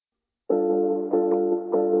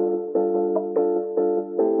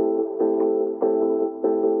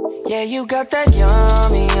Yeah, you got that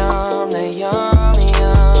yummy, that yummy,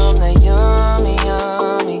 that yummy,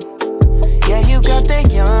 yummy. Yeah, you got that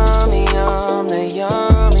yummy, that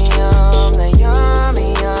yummy, that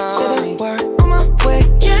yummy, yummy. Work on my way,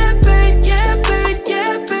 yeah, babe, yeah, babe,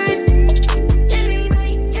 yeah, babe. Any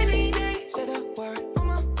night, any day. Said I work on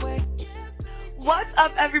my way, yeah, babe. What's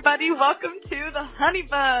up, everybody? Welcome to the Hunny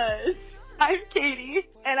Buzz. I'm Katie.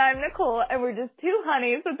 And I'm Nicole, and we're just two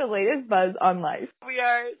honeys with the latest buzz on life. We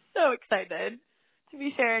are so excited to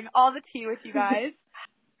be sharing all the tea with you guys.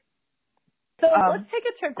 So let's take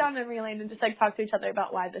a trip down memory lane and just talk to each other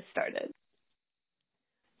about why this started.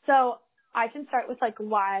 So I can start with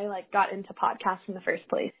why I got into podcasts in the first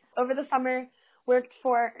place. Over the summer, worked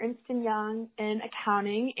for Ernst & Young in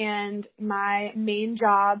accounting, and my main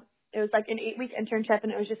job, it was an 8-week internship,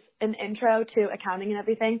 and it was just an intro to accounting and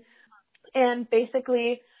everything. And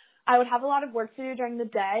basically, I would have a lot of work to do during the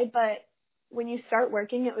day, but when you start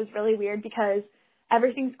working, it was really weird because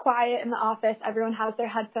everything's quiet in the office. Everyone has their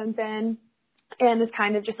headphones in and is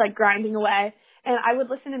kind of just grinding away. And I would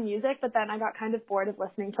listen to music, but then I got kind of bored of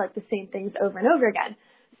listening to the same things over and over again.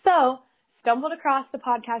 So stumbled across the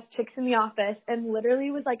podcast Chicks in the Office and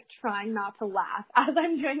literally was trying not to laugh as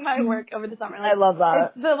I'm doing my work over the summer. I love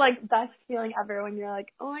that. It's the best feeling ever when you're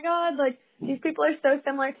oh my God, these people are so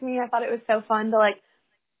similar to me. I thought it was so fun to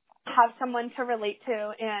have someone to relate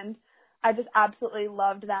to, and I just absolutely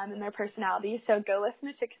loved them and their personalities. So go listen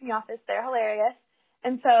to Chicks in the Office. They're hilarious.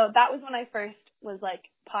 And so that was when I first was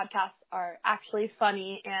podcasts are actually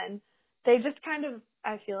funny, and they just kind of,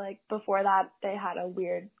 I feel before that they had a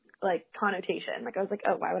weird connotation. I was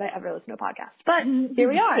oh, why would I ever listen to a podcast? But here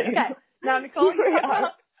we are. Okay. Now, Nicole,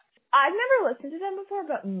 I've never listened to them before,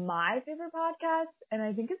 but my favorite podcast, and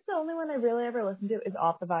I think it's the only one I really ever listened to, is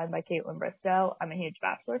Off the Vine by Caitlin Bristow. I'm a huge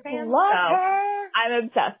Bachelor fan. Love her. I'm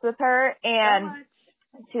obsessed with her, and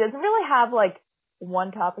she doesn't really have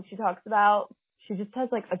one topic she talks about. She just has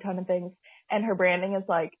a ton of things, and her branding is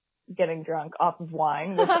getting drunk off of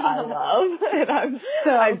wine, which I love, and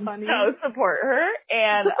I so support her,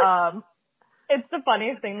 and it's the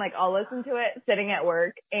funniest thing. I'll listen to it sitting at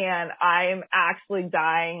work, and I'm actually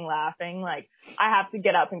dying laughing. I have to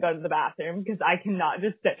get up and go to the bathroom because I cannot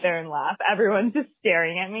just sit there and laugh. Everyone's just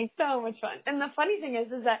staring at me. So much fun. And the funny thing is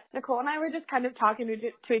that Nicole and I were just kind of talking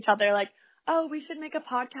to each other oh, we should make a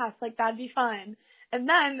podcast. That'd be fun. And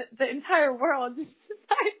then the entire world just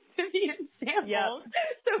decides to be in samples. Yep.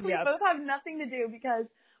 So we both have nothing to do because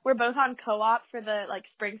we're both on co-op for the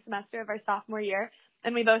spring semester of our sophomore year.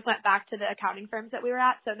 And we both went back to the accounting firms that we were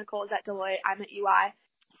at. So Nicole's at Deloitte, I'm at UI.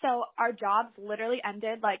 So our jobs literally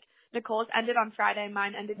ended, Nicole's ended on Friday,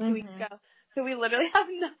 mine ended 2 weeks ago. So we literally have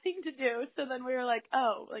nothing to do. So then we were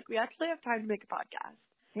we actually have time to make a podcast.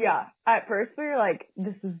 Yeah. At first we were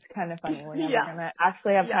this is kind of funny. We're never going to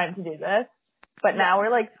actually have time to do this. But now we're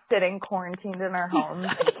sitting quarantined in our homes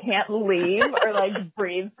and can't leave or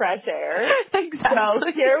breathe fresh air. Exactly. So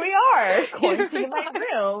here we are, quarantined in my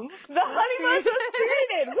room. The Hunny Buzz was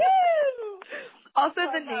created. Woo! Also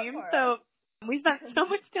the name. So we spent so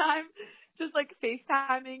much time just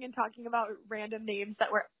FaceTiming and talking about random names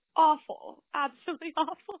that were awful. Absolutely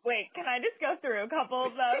awful. Wait, can I just go through a couple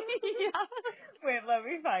of them? Yeah. Wait, let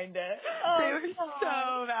me find it. They were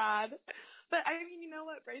so bad. But, I mean, you know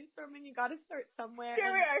what? Brainstorming, you got to start somewhere.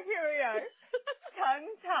 Here we are.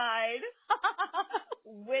 Tongue-tied,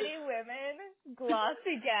 witty women,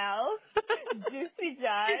 glossy gals, juicy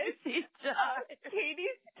jive.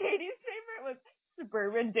 Katie's favorite was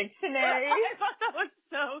Suburban Dictionary. I thought that was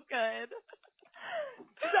so good.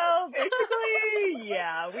 So, basically,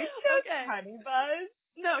 we chose Hunny Buzz.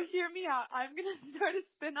 No, hear me out. I'm going to start a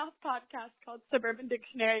spin-off podcast called Suburban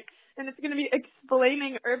Dictionary, and it's going to be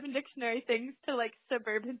explaining Urban Dictionary things to,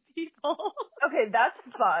 suburban people. Okay, that's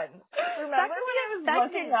fun. Remember when I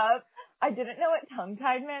was looking up, I didn't know what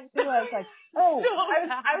tongue-tied meant, so I was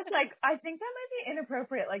I was I think that might be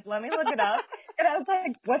inappropriate. Let me look it up. And I was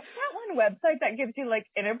what's that one website that gives you,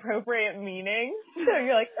 inappropriate meanings? So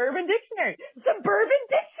you're Urban Dictionary. Suburban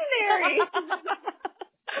Dictionary!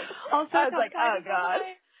 Also, I was oh God.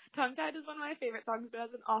 Tongue-tied is one of my favorite songs, but it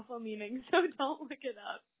has an awful meaning, so don't look it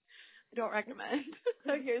up. I don't recommend.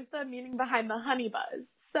 So here's the meaning behind the Hunny Buzz.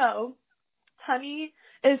 So, honey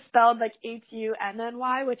is spelled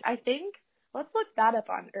Hunny, which I think, let's look that up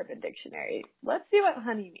on Urban Dictionary. Let's see what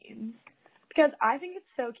honey means. Because I think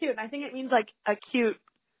it's so cute, and I think it means a cute,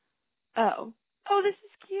 oh, this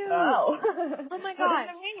is cute. Oh. Oh my God. What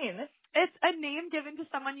does it mean? It's a name given to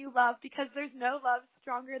someone you love because there's no love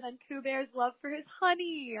stronger than Pooh Bear's love for his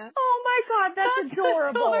honey. Oh my God, that's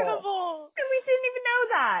adorable. Adorable. And we didn't even know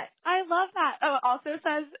that. I love that. Oh, it also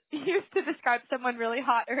says use to describe someone really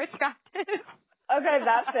hot or attractive. Okay,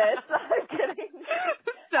 that fits. I'm kidding.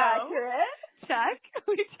 So, accurate. Check.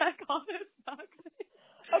 We check all those boxes.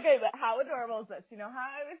 Okay, but how adorable is this? You know how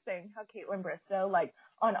I was saying how Caitlin Bristow, like,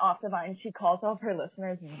 on Off the Vine, she calls all of her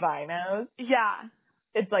listeners Vinos? Yeah.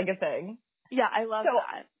 It's like a thing. Yeah, I love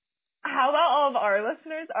that. How about all of our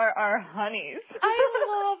listeners are our honeys? I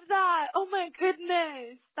love that. Oh my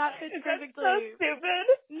goodness. That fits perfectly. That's so stupid.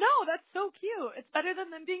 No, that's so cute. It's better than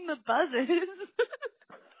them being the Buzzes.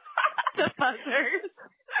 The Buzzers.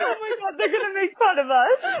 Oh my god, they're gonna make fun of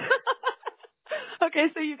us. Okay,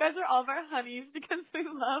 so you guys are all of our honeys because we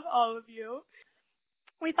love all of you.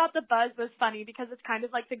 We thought the Buzz was funny because it's kind of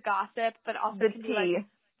like the gossip, but also The can tea. be like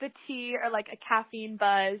the tea or like a caffeine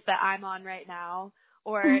buzz that I'm on right now.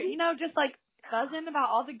 Or, you know, just like buzzing about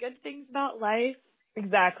all the good things about life.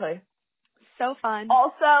 Exactly. So fun.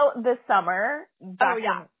 Also, this summer,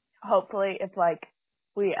 yeah. Hopefully, if like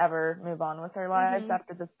we ever move on with our lives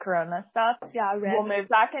after this Corona stuff, we'll move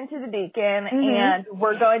back into the Beacon and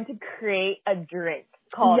we're going to create a drink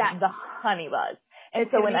called the Hunny Buzz. And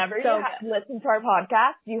so whenever you listen to our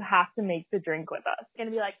podcast, you have to make the drink with us. It's going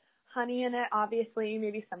to be like honey in it, obviously,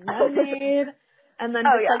 maybe some lemonade. And then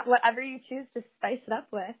just like whatever you choose to spice it up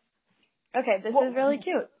with. Okay, this is really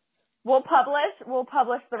cute. We'll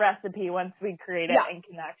publish the recipe once we create it and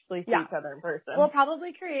can actually see each other in person. We'll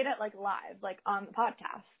probably create it like live, like on the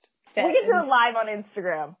podcast. We can do it live on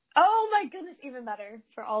Instagram. Oh my goodness, even better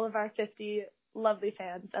for all of our 50 lovely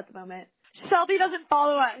fans at the moment. Shelby doesn't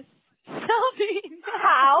follow us. Shelby!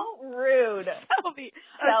 How rude. Shelby.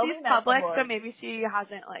 She's public, so maybe she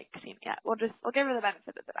hasn't like seen it yet. We'll give her the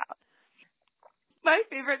benefit of the doubt. My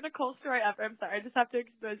favorite Nicole story ever. I'm sorry, I just have to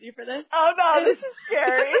expose you for this. Oh no, this is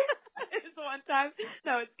scary. It's one time.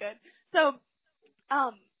 No, it's good. So,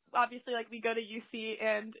 obviously, like, we go to UC,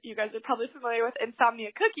 and you guys are probably familiar with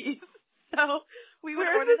Insomnia cookies. So, we would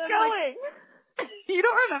order them. Going? Like, you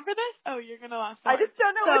don't remember this? Oh, you're gonna laugh. I just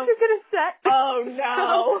don't know what you're gonna say. Oh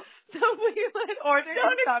no. So we would order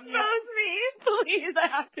Insomnia. Don't expose me. Please, I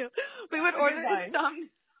have to. We would order Insomnia.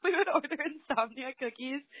 We would order Insomnia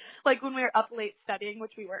cookies, like when we were up late studying,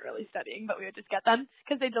 which we weren't really studying, but we would just get them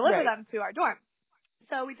because they deliver them to our dorm.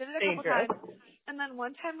 So we did it a couple times, and then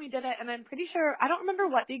one time we did it, and I'm pretty sure, I don't remember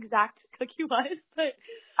what the exact cookie was, but...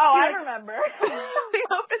 Oh, I remember. We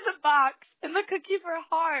opened the box, and the cookies were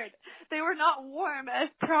hard. They were not warm,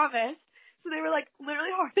 as promised, so they were, like,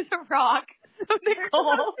 literally hard as a rock. So they're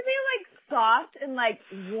supposed to be, like, soft and, like,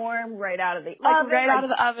 warm right out of the oven. Right out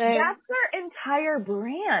of the oven. That's their entire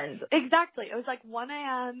brand. Exactly. It was, like, 1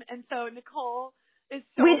 a.m., and so Nicole... We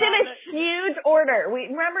did a huge order.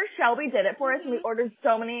 Remember Shelby did it for us, and we ordered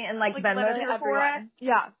so many and like Venmo'd her for it.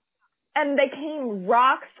 Yeah. And they came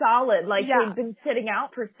rock solid, like they'd been sitting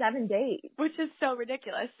out for 7 days. Which is so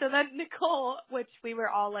ridiculous. So then Nicole, which we were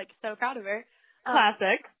all like so proud of her.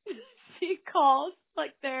 Classic. She calls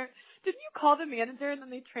like didn't you call the manager and then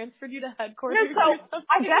they transferred you to headquarters? No, so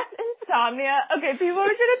I guess Insomnia. Okay, people are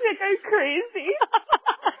gonna think I'm crazy.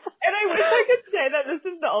 And I wish I could say that this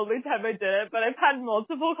is the only time I did it, but I've had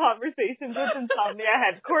multiple conversations with Insomnia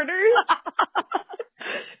headquarters.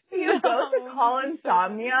 You go to call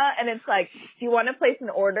Insomnia, and it's like, do you want to place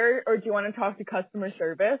an order, or do you want to talk to customer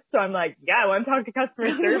service? So I'm like, yeah, I want to talk to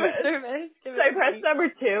customer service. So I press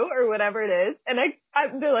number 2, or whatever it is, and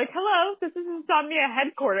they're like, hello, this is Insomnia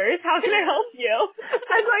headquarters. How can I help you?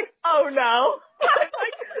 I'm like, oh no. I'm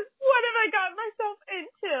like, what have I gotten myself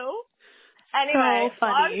into? Anyway,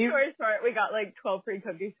 long story short, we got like 12 free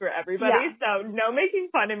cookies for everybody, so no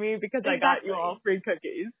making fun of me because I got you all free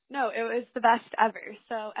cookies. No, it was the best ever.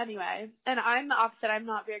 So anyway, and I'm the opposite. I'm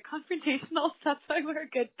not very confrontational, so that's why we're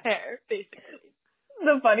a good pair, basically.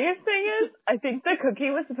 The funniest thing is, I think the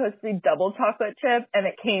cookie was supposed to be double chocolate chip, and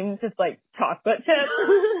it came just like chocolate chip.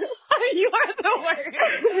 You are the worst.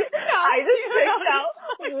 I just picked out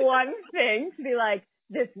one thing to be like,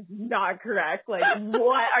 this is not correct. Like,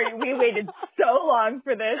 what are you? We waited so long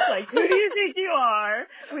for this. Like, who do you think you are?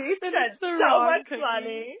 We spent so much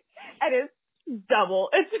money, and it's double.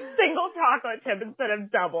 It's single chocolate chip instead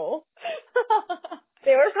of double.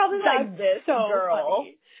 They were probably like this girl.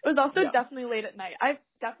 Funny. It was also definitely late at night. I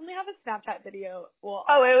definitely have a Snapchat video. Well,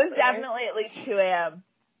 it was definitely at least 2 a.m.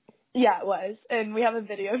 Yeah, it was, and we have a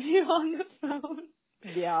video of you on the phone.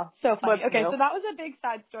 Yeah. So funny. Okay, so that was a big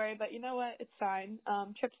side story, but you know what? It's fine.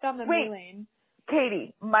 Trips down memory lane.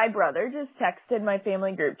 Katie, my brother just texted my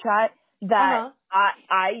family group chat that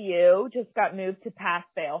IU just got moved to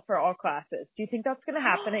pass-fail for all classes. Do you think that's going to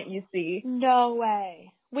happen at UC? No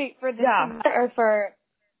way. Wait, for this semester or for...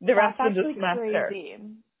 The rest of the semester. Crazy.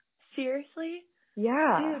 Seriously?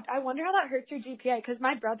 Yeah. Dude, I wonder how that hurts your GPA, because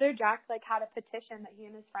my brother Jack, like, had a petition that he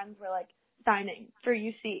and his friends were, like, signing for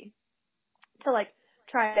UC to, like,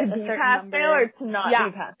 try To a be certain pass-fail number. or to not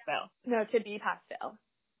be pass-fail? No, to be pass-fail.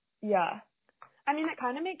 Yeah. I mean, it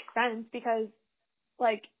kind of makes sense because,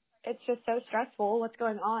 like, it's just so stressful what's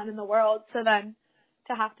going on in the world. So then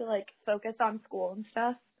to have to, like, focus on school and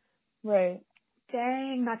stuff. Right.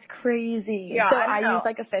 Dang, that's crazy. Yeah, so I know. IU's,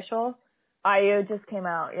 like, official? IU just came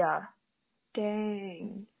out, yeah.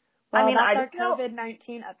 Dang. Well, I mean, that's our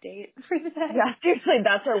COVID-19 update for the day. Yeah, seriously,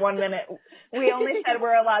 that's our 1 minute. We only said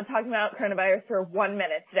we're allowed talking about coronavirus for 1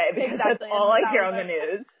 minute today because that's all I hear on the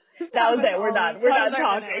news. That was it. We're done. We're done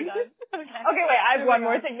talking. Okay, wait. I have one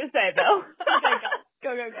more thing to say though. Okay,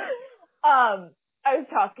 go. I was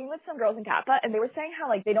talking with some girls in Kappa, and they were saying how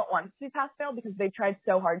like they don't want to be pass-fail because they tried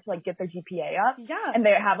so hard to like get their GPA up. Yeah. And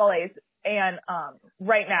they have all A's. And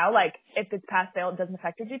right now, like if it's pass-fail, it doesn't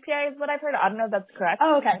affect your GPA, is what I've heard. I don't know if that's correct.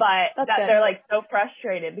 Oh, okay. But that's good. they're like so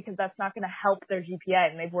frustrated because that's not going to help their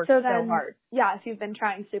GPA, and they've worked so hard. Yeah, if you've been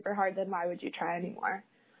trying super hard, then why would you try anymore?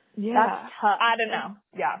 Yeah. That's tough. I don't know.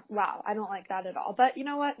 Yeah. Wow, I don't like that at all. But you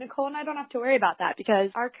know what? Nicole and I don't have to worry about that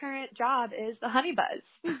because our current job is the Hunny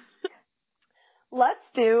Buzz. Let's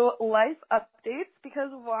do life updates because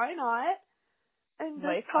why not? And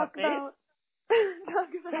just talk about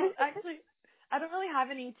actually, I don't really have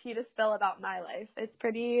any tea to spill about my life. It's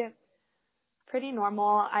pretty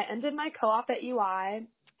normal. I ended my co-op at UI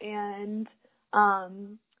and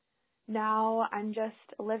now I'm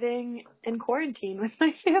just living in quarantine with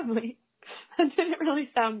my family. That didn't really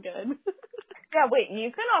sound good. Yeah, wait,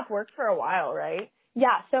 you've been off work for a while, right?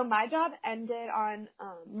 Yeah, so my job ended on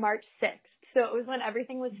March 6th. So it was when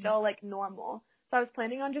everything was still, like, normal. So I was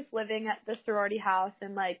planning on just living at the sorority house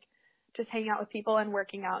and, like, just hanging out with people and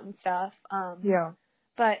working out and stuff. Yeah.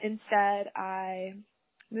 But instead, I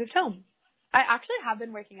moved home. I actually have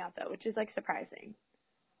been working out, though, which is, like, surprising.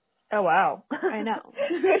 Oh, wow. I know.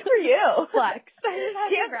 Good for you. Flex.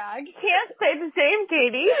 Can't brag. Can't say the same,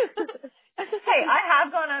 Katie. Hey, I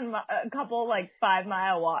have gone on a couple, like,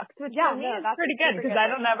 5-mile walks, which for me is pretty good because I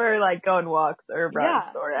don't ever, like, go on walks or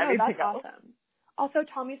runs or anything else. Awesome. Also,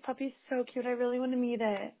 Tommy's puppy's so cute. I really want to meet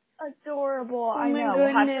it. Adorable. Oh, I know.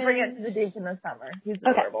 We'll have to bring it to the beach in the summer. He's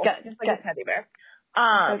adorable. Okay, good. Just like a teddy bear.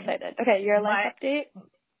 I'm so excited. Okay, your life update?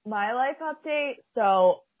 My life update.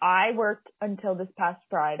 So I worked until this past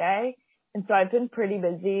Friday, and so I've been pretty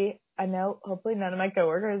busy. I know hopefully none of my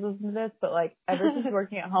coworkers listen to this, but like ever since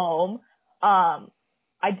working at home,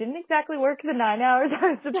 I didn't exactly work the 9 hours I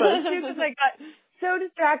was supposed to because I got so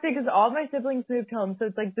distracted because all my siblings moved home. So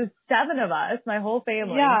it's like there's 7 of us, my whole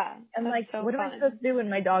family. Yeah. And like, so what am I supposed to do when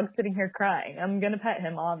my dog's sitting here crying? I'm going to pet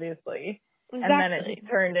him, obviously. Exactly. And then it just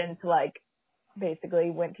turned into like, basically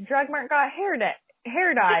went to Drug Mart, got hair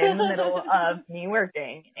dye in the middle of me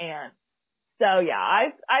working. And so yeah,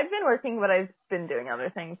 I've been working, but I've been doing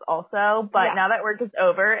other things also. But now that work is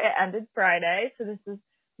over, it ended Friday. So this is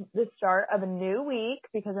the start of a new week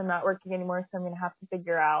because I'm not working anymore. So I'm going to have to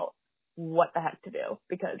figure out what the heck to do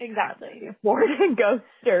because exactly bored and go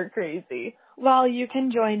stir crazy. Well, you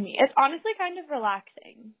can join me. It's honestly kind of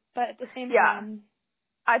relaxing, but at the same time,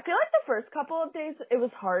 I feel like the first couple of days it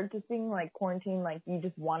was hard just being like quarantined, like you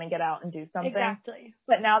just want to get out and do something. Exactly.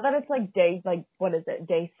 But now that it's like day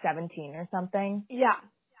 17 or something. Yeah.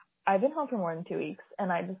 I've been home for more than 2 weeks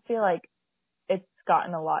and I just feel like it's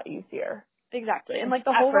gotten a lot easier. Exactly. And like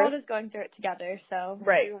the whole world is going through it together, so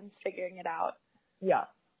everyone's figuring it out. Yeah.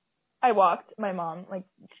 I walked, my mom, like,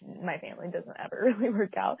 my family doesn't ever really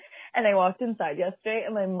work out, and I walked inside yesterday,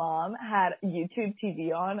 and my mom had YouTube TV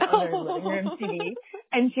on their living room TV,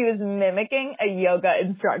 and she was mimicking a yoga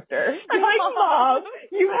instructor. I'm like, Mom,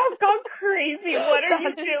 you have gone crazy. What are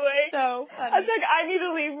you doing? So funny. I was like, I need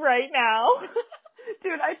to leave right now.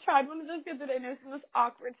 Dude, I tried one of those the other day, and it was the most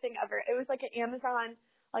awkward thing ever. It was like an Amazon,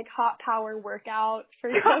 like, hot power workout for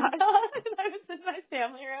yoga, and I was in my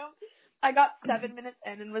family room. I got 7 minutes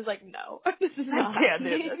in and was like, no, this is not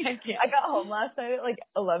happening. I can't. I got home last night at like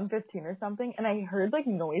 11:15 or something, and I heard like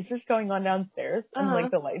noises going on downstairs, and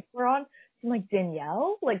like the lights were on. I'm like,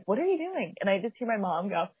 Danielle, like, what are you doing? And I just hear my mom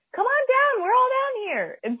go, come on down, we're all down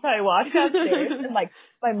here. And so I walk downstairs, and like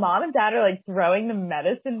my mom and dad are like throwing the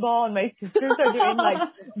medicine ball, and my sisters are doing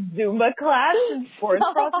like Zumba class and sports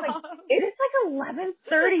bras. Like, it is like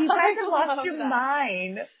 11:30. You guys have lost your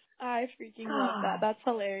mind. I freaking love that. That's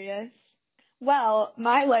hilarious. Well,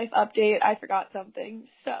 my life update, I forgot something.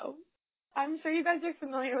 So, I'm sure you guys are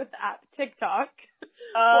familiar with the app TikTok.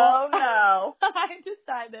 Oh, no. I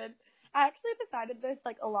actually decided this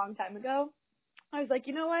like a long time ago. I was like,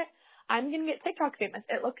 you know what? I'm going to get TikTok famous.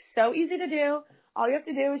 It looks so easy to do. all you have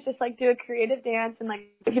to do is just, like, do a creative dance and,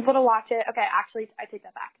 like, get people to watch it. Okay, actually, I take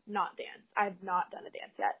that back. Not dance. I've not done a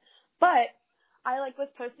dance yet. But I, like, was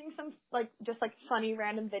posting some, like, just, like, funny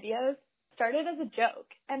random videos. Started as a joke.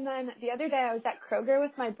 And then the other day I was at Kroger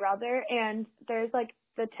with my brother, and there's, like,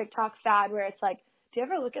 the TikTok fad where it's, like, do you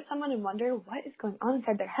ever look at someone and wonder what is going on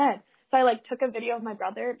inside their head? So I, like, took a video of my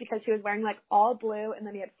brother because he was wearing, like, all blue, and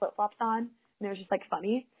then he had flip-flops on, and it was just, like,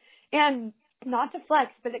 funny. And not to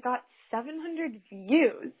flex, but it got 700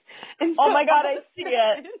 views. And so oh my God, I see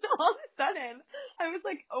it. All of a sudden, I was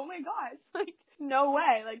like, oh my gosh, like, no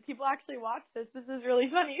way. Like, people actually watch this. This is really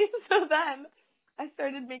funny. So then I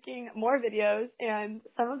started making more videos, and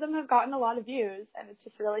some of them have gotten a lot of views, and it's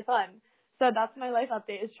just really fun. So that's my life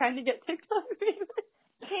update, is trying to get TikTok famous.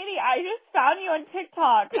 Katie, I just found you on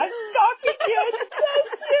TikTok. I'm stalking you. It's so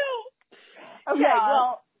cute. Okay,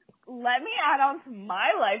 well, let me add on to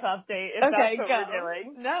my life update if that's what we're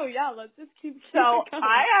doing. No, yeah, let's just keep So going.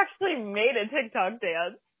 I actually made a TikTok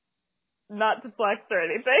dance. Not to flex or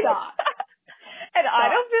anything. Stop. And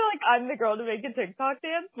I don't feel like I'm the girl to make a TikTok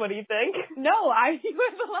dance. What do you think? No, you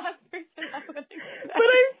were the last person I would expect. But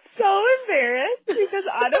I'm so embarrassed because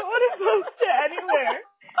I don't want to post it anywhere.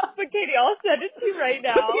 But Katie, I'll send it to you right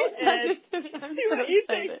now and see what you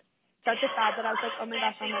think. Such a fad that I was like, oh my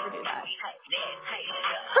gosh, I'll never do that.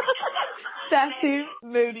 Sassy,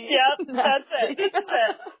 moody. Yep, that's it. This is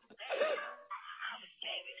it.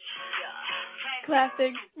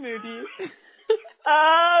 Classic, moody.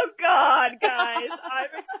 Oh, God, guys.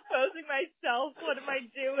 I'm exposing myself. What am I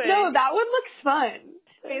doing? No, that one looks fun.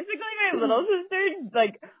 Basically, my little sister,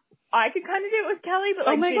 like, I could kind of do it with Kelly, but,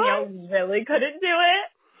 like, Danielle really couldn't do it.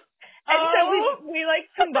 And so we, like,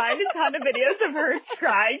 combined a ton of videos of her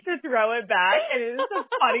trying to throw it back, and it is the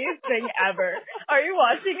funniest thing ever. Are you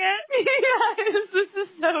watching it? Yes, this is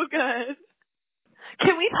so good.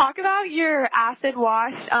 Can we talk about your acid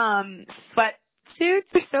wash sweatsuits?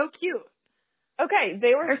 They're so cute. Okay,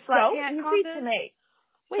 they were so easy to make.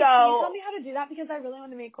 Wait, can you tell me how to do that? Because I really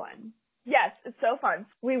want to make one. Yes, it's so fun.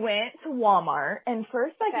 We went to Walmart, and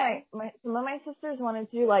first, like, some of my sisters wanted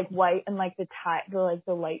to do, like, white and, like, the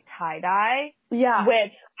light tie-dye. Yeah.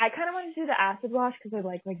 Which I kind of wanted to do the acid wash because I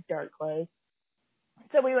like dark clothes.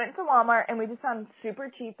 So we went to Walmart, and we just found super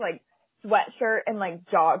cheap, like, sweatshirt and, like,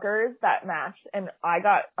 joggers that matched. And I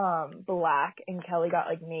got black, and Kelly got,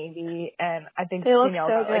 like, navy, and I think Danielle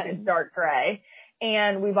got, like, a dark gray.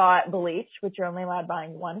 And we bought bleach, which you're only allowed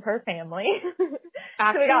buying one per family. So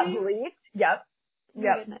we got bleach. Yep.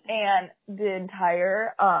 And the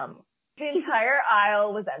entire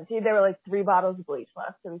aisle was empty. There were like 3 bottles of bleach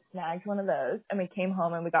left. So we snagged one of those, and we came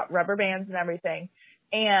home and we got rubber bands and everything.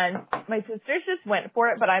 And my sisters just went for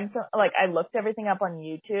it, but I'm so, like, I looked everything up on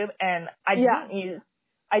YouTube, and I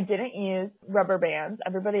didn't use rubber bands.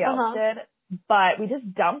 Everybody else did, but we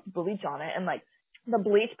just dumped bleach on it, and like, the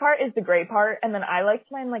bleach part is the gray part, and then I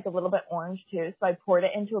liked mine like a little bit orange too, so I poured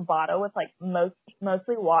it into a bottle with like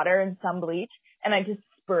mostly water and some bleach, and I just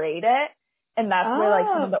sprayed it, and that's where like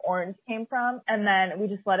some of the orange came from, and then we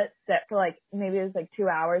just let it sit for like, maybe it was like 2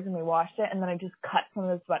 hours, and we washed it, and then I just cut some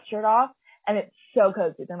of the sweatshirt off, and it's so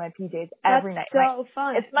cozy. They're my PJs every night. So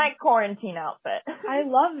fun. It's my quarantine outfit. I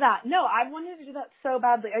love that. No, I wanted to do that so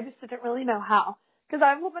badly. I just didn't really know how, because I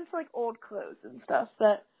have a whole bunch of like old clothes and stuff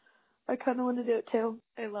that I kind of want to do it too.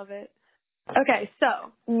 I love it. Okay,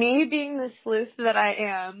 so me being the sleuth that I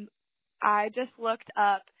am, I just looked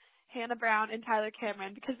up Hannah Brown and Tyler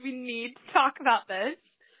Cameron because we need to talk about this.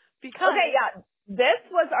 Because this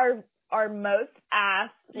was our most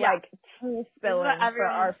asked like tea spilling for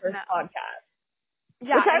our first podcast.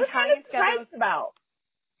 Yeah, which I was kind of surprised about.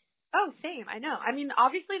 Oh, same. I know. I mean,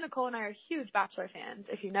 obviously Nicole and I are huge Bachelor fans,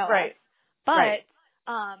 if you know us. But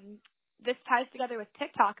this ties together with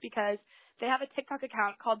TikTok because they have a TikTok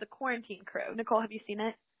account called the Quarantine Crew. Nicole, have you seen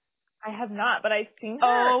it? I have not, but I've seen her.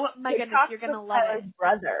 Oh my goodness, you're gonna love Tyler's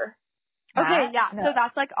brother. Okay, so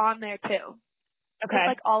that's like on there too. Okay. It's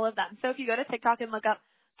like all of them. So if you go to TikTok and look up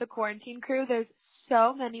the Quarantine Crew, there's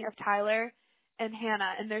so many of Tyler and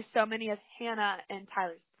Hannah, and there's so many of Hannah and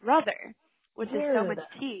Tyler's brother, which is so much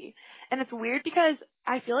tea. And it's weird because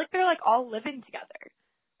I feel like they're like all living together.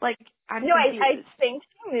 Like, I'm confused. I think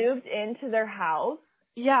she moved into their house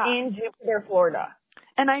in Jupiter, Florida.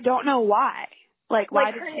 And I don't know why. Like why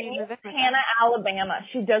did she move in with Hannah, Alabama.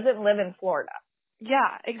 She doesn't live in Florida.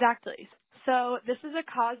 Yeah, exactly. So this is a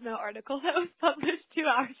Cosmo article that was published 2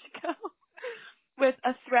 hours ago with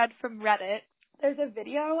a thread from Reddit. There's a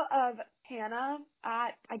video of Hannah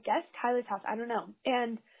at, I guess, Tyler's house. I don't know.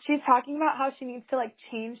 And she's talking about how she needs to, like,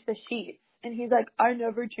 change the sheets. And he's like, I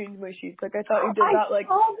never change my sheets. Like, I thought you did that, like,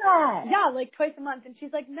 saw that. yeah, like twice a month. And she's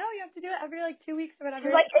like, no, you have to do it every, like, 2 weeks or whatever.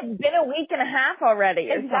 She's like, it's been a week and a half already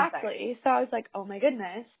or exactly. something. So I was like, oh my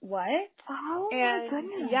goodness, what? Oh and, my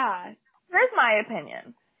goodness. Yeah. Here's my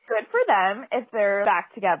opinion. Good for them if they're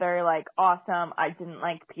back together, like, awesome. I didn't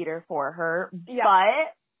like Peter for her. Yeah.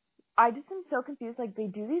 But I just am so confused. Like, they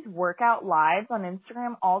do these workout lives on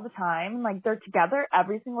Instagram all the time. And, like, they're together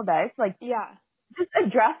every single day. So, like, Yeah. just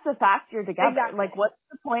address the fact you're together. Exactly. Like, what's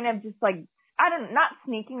the point of just, like, not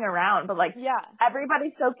sneaking around, but, like, yeah.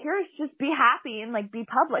 everybody's so curious. Just be happy and, like, be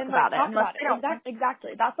public and, about like, it. Talk about it.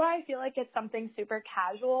 Exactly. That's why I feel like it's something super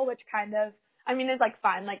casual, which kind of, I mean, is, like,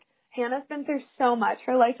 fine. Like, Hannah's been through so much.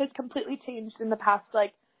 Her life has completely changed in the past,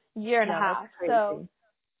 like, year and a half. So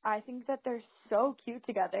I think that they're so cute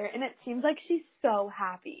together, and it seems like she's so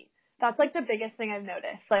happy. That's, like, the biggest thing I've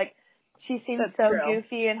noticed. Like, she seems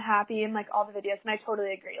goofy and happy in, like, all the videos, and I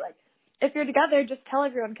totally agree. Like, if you're together, just tell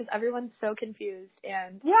everyone, because everyone's so confused,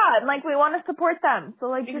 and... Yeah, and, like, we want to support them. So,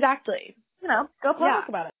 like, exactly. Just, you know, go public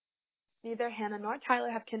about it. Neither Hannah nor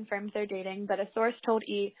Tyler have confirmed they're dating, but a source told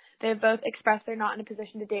E! They have both expressed they're not in a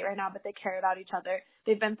position to date right now, but they care about each other.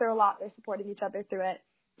 They've been through a lot. They're supporting each other through it.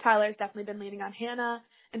 Tyler's definitely been leaning on Hannah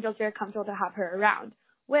and feels very comfortable to have her around.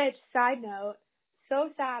 Which, side note, so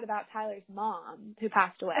sad about Tyler's mom, who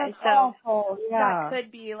passed away. That's awful. Yeah. That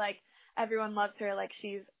could be, like, everyone loves her, like,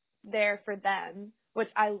 she's there for them, which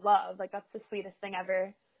I love. Like, that's the sweetest thing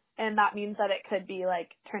ever. And that means that it could be, like,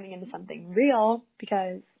 turning into something real,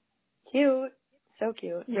 because cute. So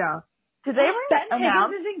cute. Yeah. Did they Ben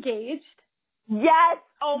announce? Higgins is engaged? Yes.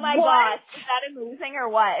 Oh my What? gosh. Is that amazing or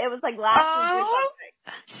what? It was like last week or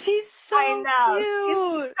something. She's so I know.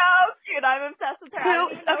 cute. She's so cute. I'm obsessed with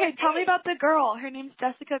her. Okay, tell me about the girl. Her name's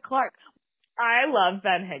Jessica Clark. I love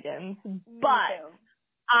Ben Higgins, but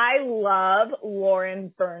I love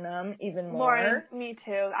Lauren Burnham even more. Me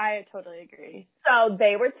too. I totally agree. So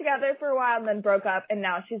they were together for a while and then broke up, and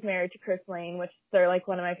now she's married to Chris Lane, which they're like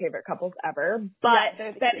one of my favorite couples ever. But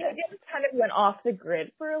Ben Higgins kind of went off the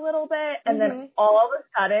grid for a little bit, and then all of a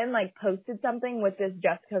sudden, like, posted something with this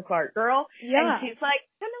Jessica Clark girl, and she's like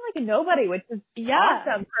kind of like a nobody, which is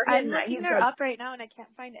awesome for him. I'm looking her up right now, and I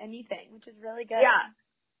can't find anything, which is really good. Yeah.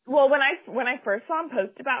 Well, when I first saw him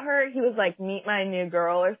post about her, he was like, meet my new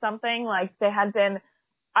girl or something. Like, they had been,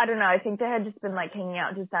 I don't know, I think they had just been, like, hanging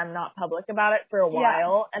out, just not public about it for a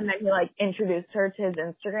while. And then he, like, introduced her to his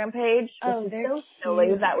Instagram page, which is so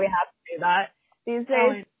silly that we have to do that these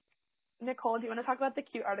days. Nicole, do you want to talk about the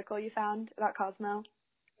cute article you found about Cosmo?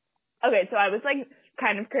 Okay, so I was, like,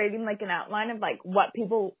 kind of creating, like, an outline of, like, what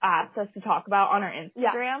people asked us to talk about on our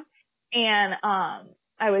Instagram. And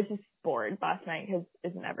I was just bored last night, because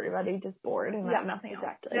isn't everybody just bored and have nothing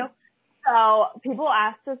else to do? So people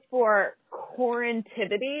asked us for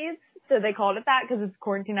quarantivities, so they called it that because it's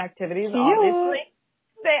quarantine activities, obviously.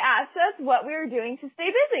 They asked us what we were doing to stay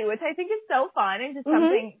busy, which I think is so fun and just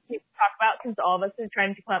something people talk about, because all of us are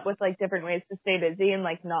trying to come up with, like, different ways to stay busy and,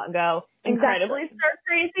 like, not go incredibly stir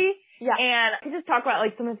crazy. Yeah. And I could just talk about,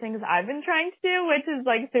 like, some of the things I've been trying to do, which is,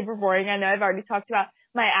 like, super boring. I know I've already talked about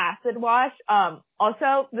my acid wash.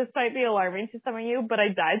 Also, this might be alarming to some of you, but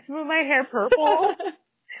I dyed some of my hair purple.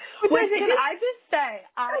 Wait, can I just say,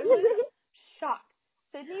 I was shocked.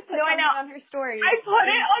 Sydney put something on her story. I put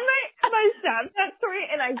it on my Snapchat story,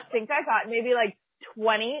 and I think I got maybe, like,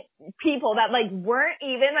 20 people that, like, weren't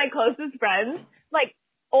even my closest friends. Like,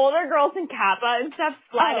 older girls in Kappa and stuff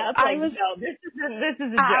slide up. Like, no, this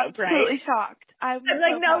is a joke, right? Absolutely shocked. I'm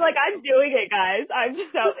like, no, like, I'm doing it, guys.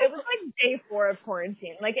 It was like day 4 of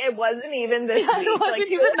quarantine. Like, it wasn't even this week. It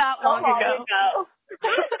wasn't even that long ago.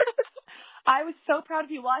 I was so proud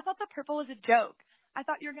of you. Well, I thought the purple was a joke. I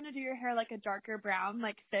thought you were going to do your hair like a darker brown,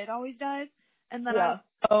 like Sid always does. And then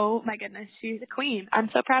oh my goodness, she's a queen. I'm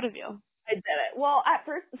so proud of you. I did it. Well, at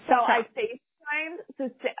first, I FaceTimed. So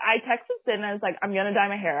I texted Sid and I was like, I'm going to dye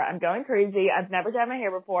my hair. I'm going crazy. I've never dyed my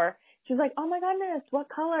hair before. She's like, oh my goodness, what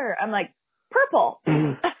color? I'm like, purple.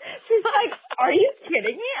 She's like, are you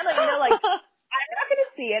kidding me? I'm like, no, like, I'm not going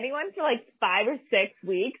to see anyone for like 5 or 6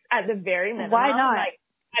 weeks at the very minimum. Why not? Like,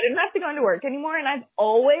 I didn't have to go into work anymore, and I've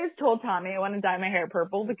always told Tommy I want to dye my hair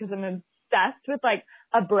purple because I'm obsessed with, like,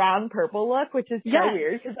 a brown-purple look, which is so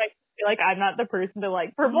weird because I feel like I'm not the person to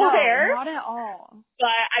like purple hair. Not at all.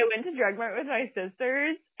 But I went to Drug Mart with my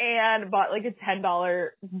sisters and bought, like, a $10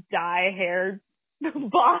 dye hair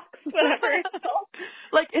box, whatever it's called.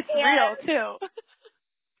 Like, it's real, too.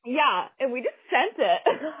 Yeah, and we just sent it.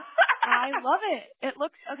 I love it. It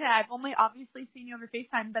looks, okay, I've only obviously seen you over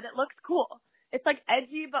FaceTime, but it looks cool. It's, like,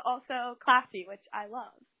 edgy, but also classy, which I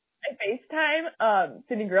love. FaceTime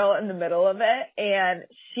City Girl in the middle of it, and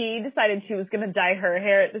she decided she was going to dye her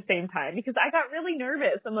hair at the same time because I got really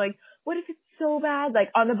nervous. I'm like, what if it's so bad? Like,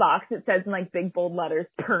 on the box it says in like big bold letters,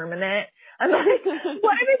 permanent. I'm like,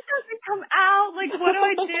 what if it doesn't come out? Like, what do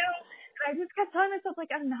I do? And I just kept telling myself, like,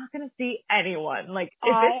 I'm not going to see anyone. Like,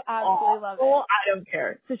 if it's absolutely love it. I don't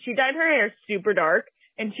care. So she dyed her hair super dark,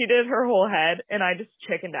 and she did her whole head, and I just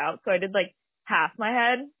chickened out. So I did like half my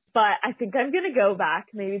head. But I think I'm going to go back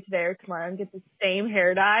maybe today or tomorrow and get the same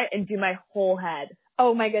hair dye and do my whole head.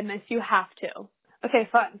 Oh my goodness, you have to. Okay,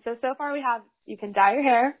 fun. So far we have, you can dye your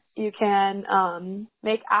hair, you can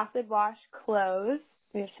make acid wash clothes.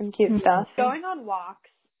 We have some cute stuff. Going on walks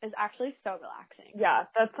is actually so relaxing. Yeah,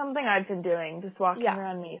 that's something I've been doing, just walking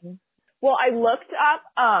around Maine. Well, I looked up,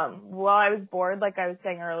 while I was bored, like I was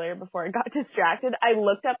saying earlier before I got distracted, I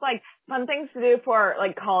looked up, like, fun things to do for,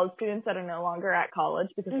 like, college students that are no longer at college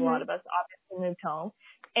because a lot of us obviously moved home.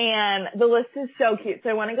 And the list is so cute.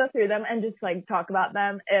 So I want to go through them and just, like, talk about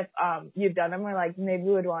them if, you've done them or, like, maybe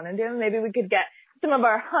we would want to do them. Maybe we could get some of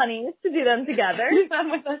our honeys to do them together. Do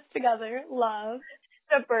them with us together. Love.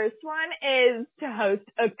 The first one is to host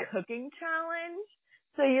a cooking challenge.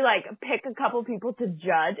 So you, like, pick a couple people to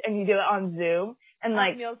judge, and you do it on Zoom. And,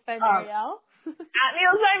 like, At Meals by Marielle. At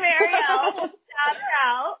Meals by Marielle. Shout her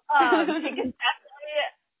out. She can definitely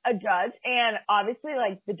a judge. And obviously,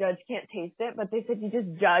 like, the judge can't taste it, but they said you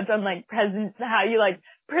just judge on, like, how you, like,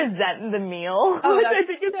 present the meal. Oh, which I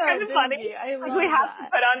think is so kind of funny. I love we have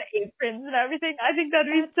to put on aprons and everything. I think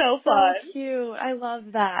that'd be so fun. So cute. I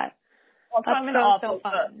love that. Also, that's I'm an awful so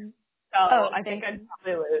fun. So I think I'd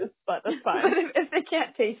probably lose, but that's fine. If they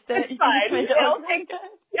can't taste it, it's fine. It'll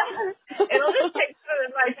just take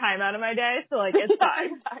my time out of my day, so like it's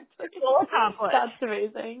fine. Exactly. We'll accomplish. That's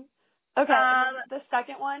amazing. Okay. The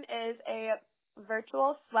second one is a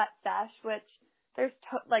virtual sweat sesh, which there's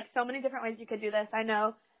like so many different ways you could do this. I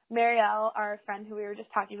know Marielle, our friend who we were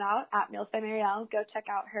just talking about at Meals by Marielle, go check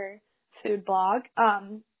out her food blog.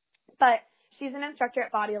 But she's an instructor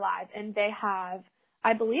at Body Alive, and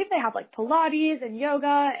I believe they have like Pilates and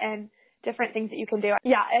yoga and different things that you can do.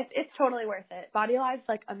 Yeah, it's totally worth it. Body Alive's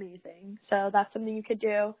like amazing. So that's something you could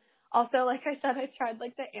do. Also, like I said, I tried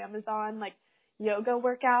like the Amazon like yoga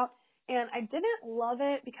workout, and I didn't love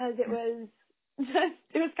it because it was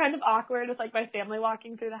kind of awkward with like my family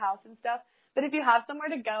walking through the house and stuff. But if you have somewhere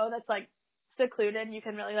to go that's like secluded, you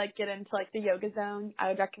can really like get into like the yoga zone. I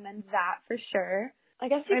would recommend that for sure. I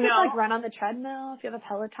guess you could like run on the treadmill if you have a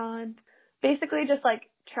Peloton. Basically just like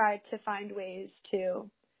try to find ways to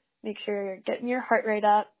make sure you're getting your heart rate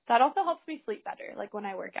up. That also helps me sleep better. Like when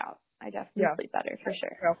I work out, I definitely sleep better for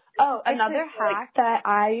sure. Oh, another hack that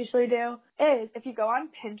I usually do is if you go on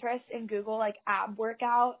Pinterest and Google like ab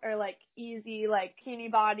workout or like easy like bikini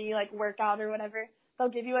body like workout or whatever, they'll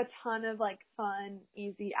give you a ton of like fun,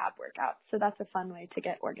 easy ab workouts. So that's a fun way to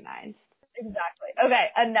get organized. Exactly. Okay,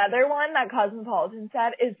 another one that Cosmopolitan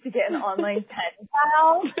said is to get an online pen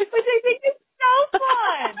pal, which I think is so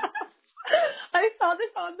fun. I saw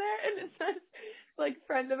this on there, and it says, like,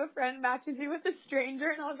 friend of a friend matches you with a stranger,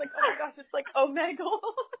 and I was like, oh my gosh, it's like Omegle.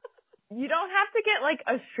 You don't have to get, like,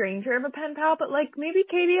 a stranger of a pen pal, but, like, maybe,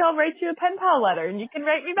 Katie, I'll write you a pen pal letter, and you can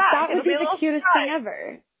write me back. That would be the cutest thing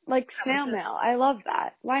ever. Like, snail mail. I love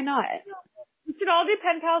that. Why not? We should all do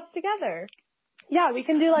pen pals together. Yeah, we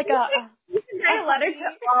can do like we can write a letter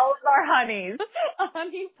to all of our honeys. A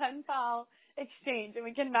honey pen pal exchange, and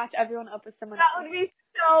we can match everyone up with someone else. That would be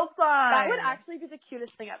so fun. That would actually be the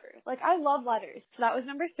cutest thing ever. Like, I love letters. So that was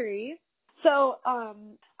number 3. So,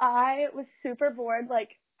 I was super bored. Like,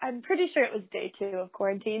 I'm pretty sure it was day 2 of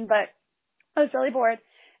quarantine, but I was really bored.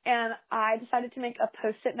 And I decided to make a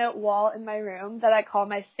Post-it note wall in my room that I call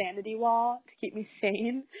my sanity wall to keep me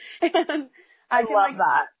sane. And I love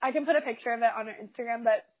that. I can put a picture of it on our Instagram,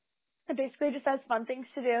 but it basically just says fun things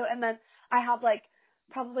to do. And then I have like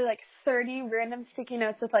probably like 30 random sticky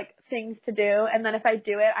notes with like things to do. And then if I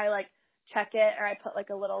do it, I like check it or I put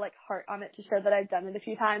like a little like heart on it to show that I've done it a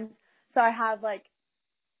few times. So I have like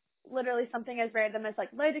literally something as random as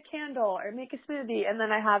like light a candle or make a smoothie. And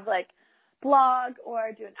then I have like blog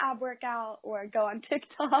or do an ab workout or go on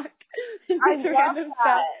TikTok. I love that.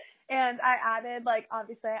 Stuff. And I added, like,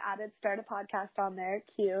 obviously I added start a podcast on there,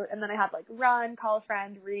 cute. And then I have, like, run, call a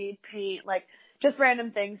friend, read, paint, like, just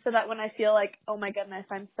random things so that when I feel like, oh, my goodness,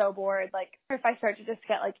 I'm so bored, like, or if I start to just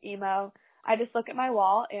get, like, emo, I just look at my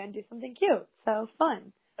wall and do something cute. So,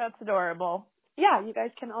 fun. That's adorable. Yeah, you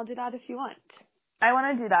guys can all do that if you want. I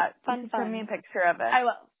want to do that. Fun. Send me a picture of it. I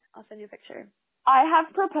will. I'll send you a picture. I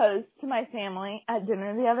have proposed to my family at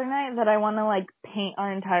dinner the other night that I want to, like, paint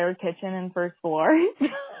our entire kitchen and first floor.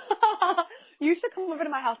 You should come over to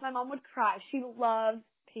my house. My mom would cry. She loves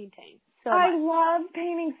painting so I much. love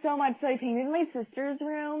painting so much. So I painted my sister's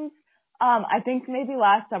rooms. I think maybe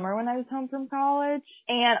last summer when I was home from college.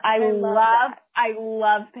 And I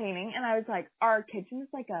love painting. And I was like, our kitchen is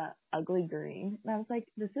like a ugly green. And I was like,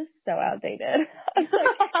 this is so outdated. I was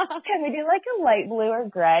like, can we do like a light blue or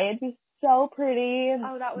gray? It'd be so pretty. And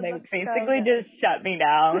that would they look basically so good. just shut me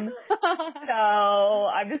down. So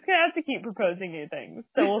I'm just going to have to keep proposing new things.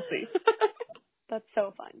 So we'll see. That's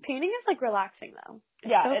so fun. Painting is like relaxing though.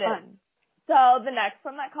 It's yeah, so it fun. is. So the next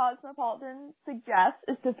one that Cosmopolitan suggests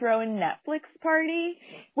is to throw a Netflix party,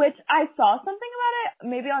 which I saw something about it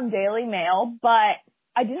maybe on Daily Mail, but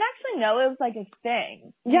I didn't actually know it was like a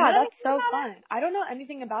thing. Yeah, that's so fun. I don't know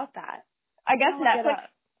anything about that. I guess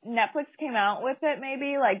Netflix came out with it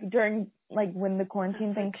maybe like during like when the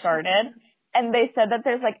quarantine thing started. And they said that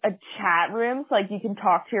there's like a chat room so like you can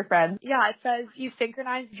talk to your friends. Yeah, it says you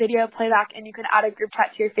synchronize video playback and you can add a group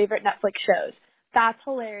chat to your favorite Netflix shows. That's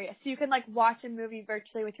hilarious. So you can like watch a movie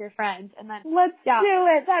virtually with your friends and then let's do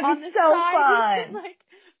it. That'd be so fun. You can like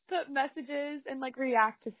put messages and like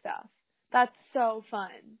react to stuff. That's so fun.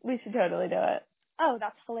 We should totally do it. Oh,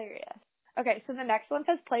 that's hilarious. Okay, so the next one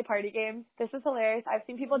says play party games. This is hilarious. I've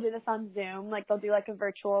seen people do this on Zoom. Like they'll do like a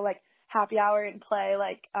virtual like happy hour and play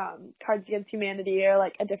like Cards Against Humanity or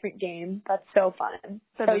like a different game. That's so fun.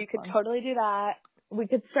 So you could totally do that. We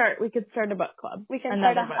could start a book club. We can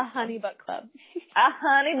start a Hunny book club. A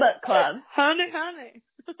Hunny book club. Hunny.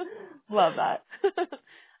 Love that.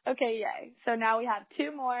 Okay, yay. So now we have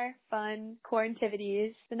 2 more fun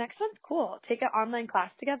quarantivities. The next one's cool. Take an online class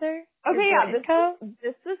together. Okay, yeah.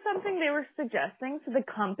 This is something they were suggesting. So the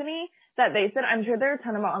company that they said, I'm sure there are a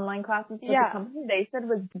ton of online classes, but the company they said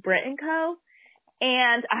was Brit & Co.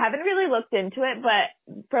 And I haven't really looked into it, but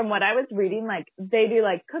from what I was reading, like, they do,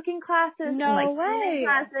 like, cooking classes and, like, cleaning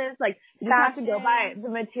classes. Like, you just have to go buy the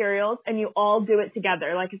materials, and you all do it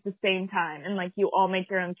together, like, at the same time. And, like, you all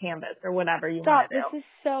make your own canvas or whatever you want to do. This is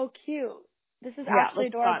so cute. This is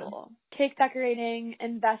actually adorable. Fun. Cake decorating,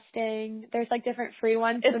 investing. There's, like, different free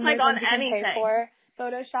ones. It's, like, on anything. Pay for.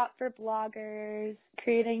 Photoshop for bloggers,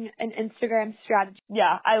 creating an Instagram strategy.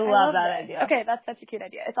 Yeah, I love that idea. Okay, that's such a cute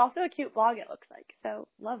idea. It's also a cute blog, it looks like. So,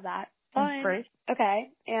 love that. Fun. Great. Okay,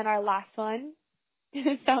 and our last one.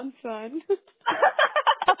 It sounds fun.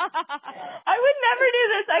 I would never do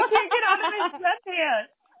this. I can't get out of my sweatpants.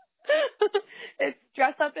 It's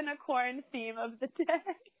dress up in a corn theme of the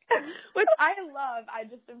day, which I love. I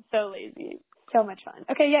just am so lazy. So much fun.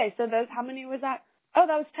 Okay, yay. So how many was that? Oh,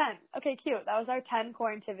 that was 10. Okay, cute. That was our 10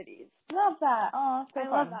 quarantivities. Love that. Oh, so I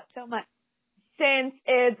love that so much. Since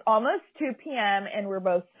it's almost 2 p.m. and we're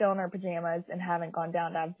both still in our pajamas and haven't gone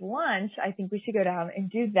down to have lunch, I think we should go down and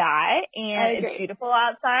do that. And it's beautiful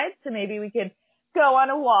outside, so maybe we could go on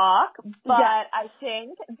a walk. But I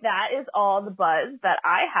think that is all the buzz that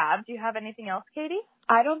I have. Do you have anything else, Katie?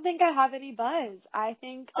 I don't think I have any buzz. I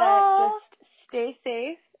think that just stay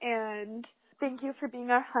safe and thank you for being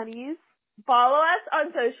our honeys. Follow us on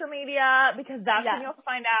social media because that's when you'll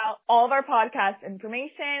find out all of our podcast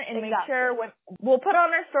information and make sure we'll put on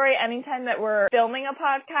our story anytime that we're filming a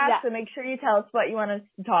podcast. So make sure you tell us what you want us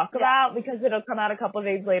to talk about because it'll come out a couple of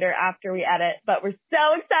days later after we edit. But we're so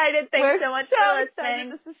excited. Thanks so much for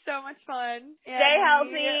listening. This is so much fun. Stay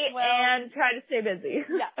healthy and try to stay busy.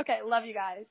 Okay. Love you guys.